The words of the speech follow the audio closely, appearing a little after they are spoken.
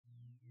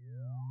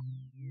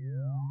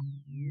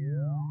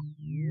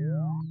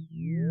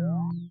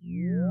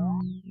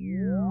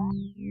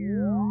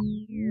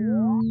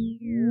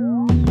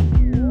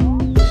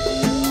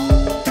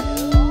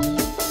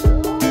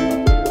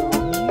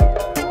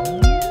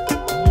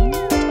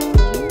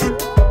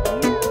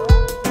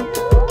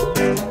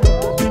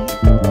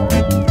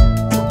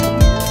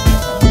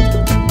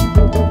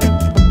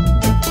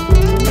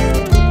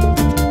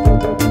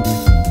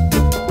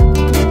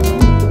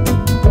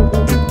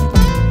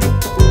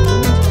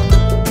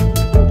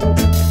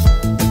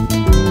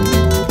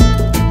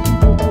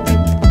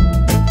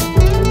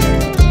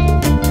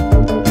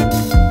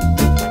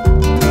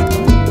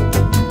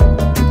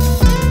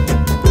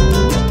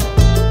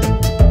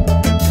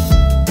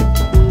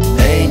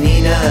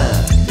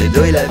te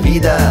doy la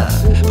vida,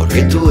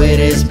 porque tú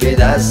eres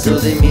pedazo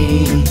de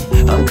mí.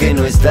 Aunque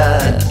no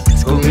estás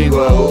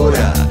conmigo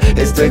ahora,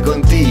 estoy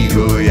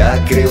contigo,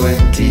 ya creo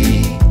en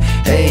ti.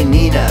 Hey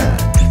Nina,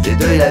 te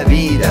doy la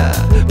vida,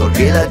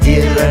 porque la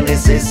tierra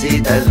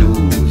necesita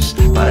luz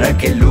para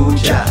que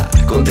lucha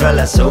contra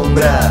la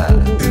sombra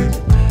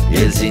y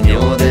el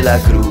signo de la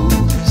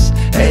cruz.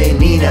 Hey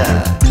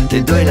Nina,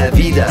 te doy la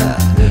vida,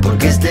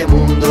 porque este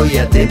mundo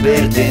ya te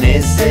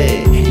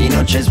pertenece. Y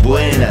noches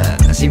buenas,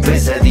 sin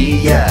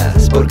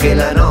pesadillas, porque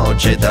la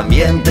noche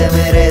también te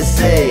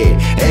merece.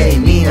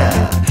 Hey Nina,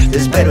 te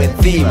espero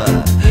encima,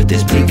 te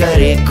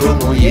explicaré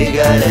cómo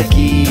llegar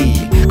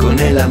aquí. Con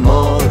el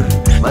amor,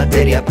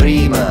 materia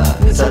prima,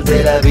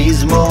 salté el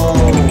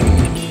abismo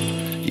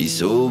y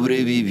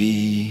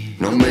sobreviví.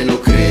 No me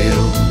lo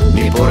creo,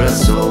 ni por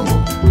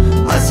asomo,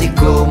 así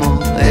como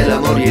el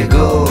amor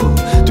llegó,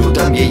 tú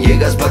también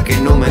llegas pa' que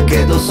no me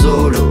quedo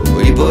solo.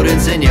 Y por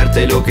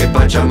enseñarte lo que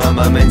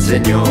Pachamama me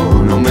enseñó.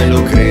 No me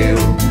lo creo,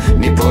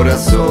 ni por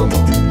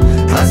asomo,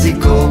 así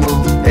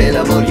como el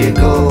amor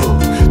llegó,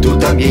 tú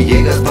también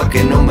llegas pa'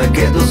 que no me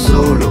quedo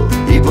solo.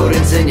 Y por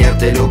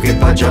enseñarte lo que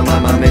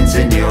Pachamama me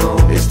enseñó.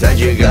 Está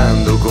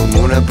llegando como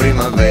una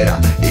primavera,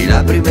 y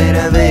la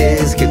primera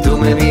vez que tú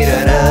me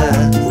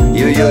mirarás,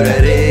 yo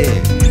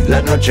lloraré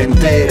la noche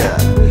entera,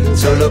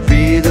 solo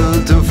pido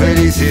tu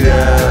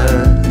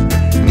felicidad.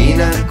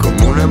 Nina,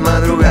 como una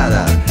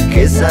madrugada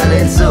que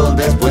sale el sol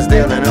después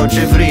de una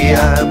noche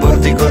fría, por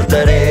ti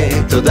cortaré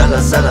todas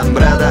las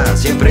alambradas,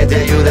 siempre te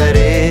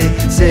ayudaré,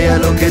 sea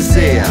lo que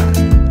sea.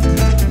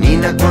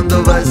 Nina,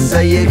 cuando vas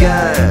a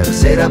llegar,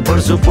 será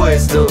por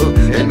supuesto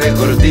el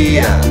mejor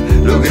día.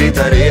 Lo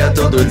gritaré a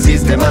todo el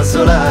sistema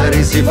solar,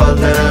 y si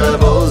faltará la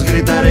voz,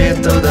 gritaré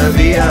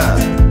todavía.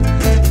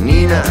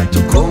 Nina,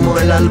 tú como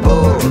el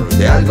albor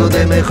de algo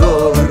de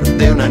mejor,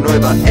 de una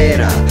nueva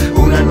era,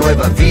 una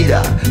nueva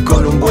vida,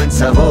 con un buen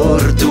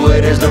sabor. Tú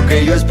eres lo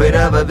que yo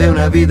esperaba de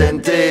una vida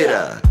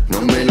entera.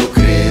 No me lo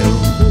creo,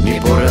 ni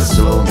por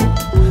asomo,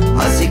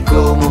 así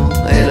como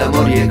el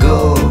amor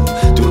llegó,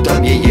 tú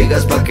también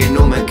llegas pa' que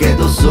no me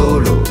quedo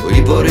solo.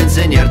 Y por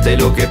enseñarte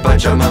lo que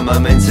Pachamama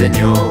me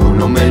enseñó.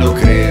 No me lo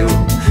creo,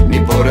 ni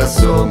por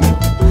asomo,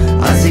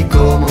 así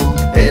como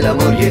el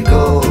amor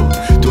llegó,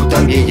 tú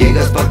también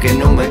llegas pa' que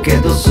no me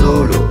quedo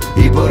solo.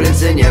 Y por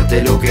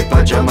enseñarte lo que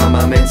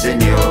Pachamama me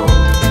enseñó.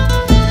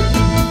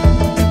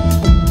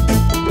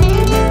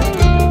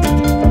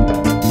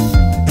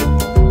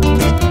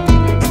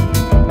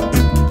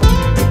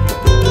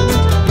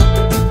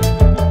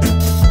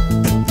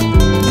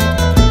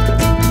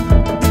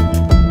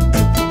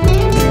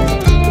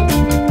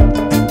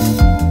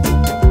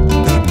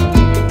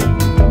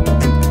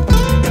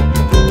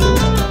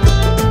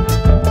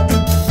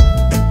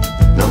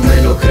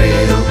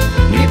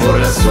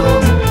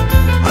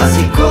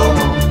 Así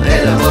como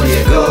el amor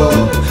llegó,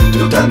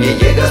 tú también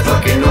llegas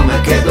pa' que no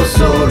me quedo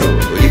solo.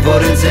 Y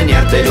por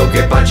enseñarte lo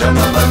que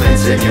Pachamama me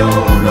enseñó.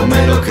 No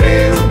me lo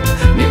creo,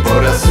 ni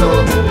por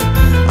asomo,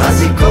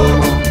 así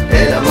como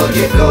el amor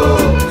llegó,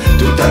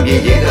 tú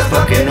también llegas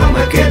pa' que no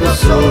me quedo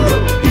solo.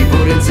 Y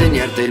por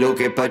enseñarte lo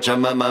que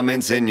Pachamama me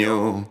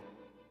enseñó.